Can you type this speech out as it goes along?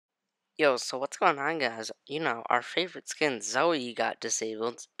Yo, so what's going on, guys? Our favorite skin, Zoe, got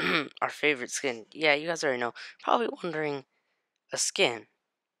disabled. Our favorite skin. Yeah, you guys already know. Probably wondering, a skin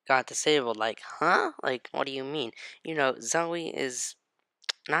got disabled. Like, huh? Like, what do you mean? Zoe is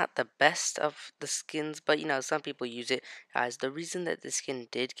not the best of the skins, but some people use it. Guys, the reason that the skin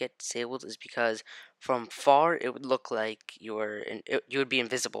did get disabled is because from far it would look like you would be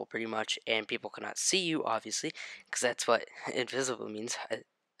invisible pretty much, and people could not see you, obviously, because that's what invisible means.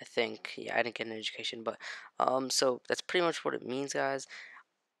 I think. Yeah, I didn't get an education, but so that's pretty much what it means, guys.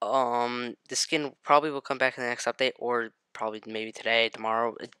 The skin probably will come back in the next update, or probably maybe today,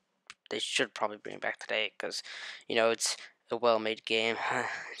 tomorrow. They should probably bring it back today because, it's a well-made game.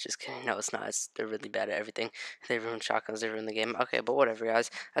 Just kidding. No, it's not. They're really bad at everything. They ruin shotguns. They ruin the game. Okay, but whatever, guys.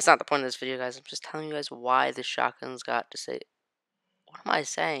 That's not the point of this video, guys. I'm just telling you guys why the shotguns got disabled. What am I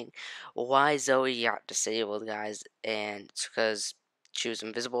saying? Why Zoe got disabled, guys? And it's because she was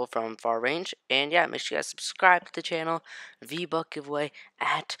invisible from far range. And yeah, make sure you guys subscribe to the channel. V-Buck giveaway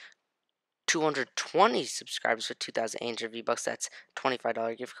at 220 subscribers for 2,800 V-Bucks. That's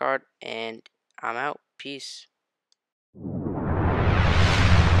 $25 gift card. And I'm out. Peace.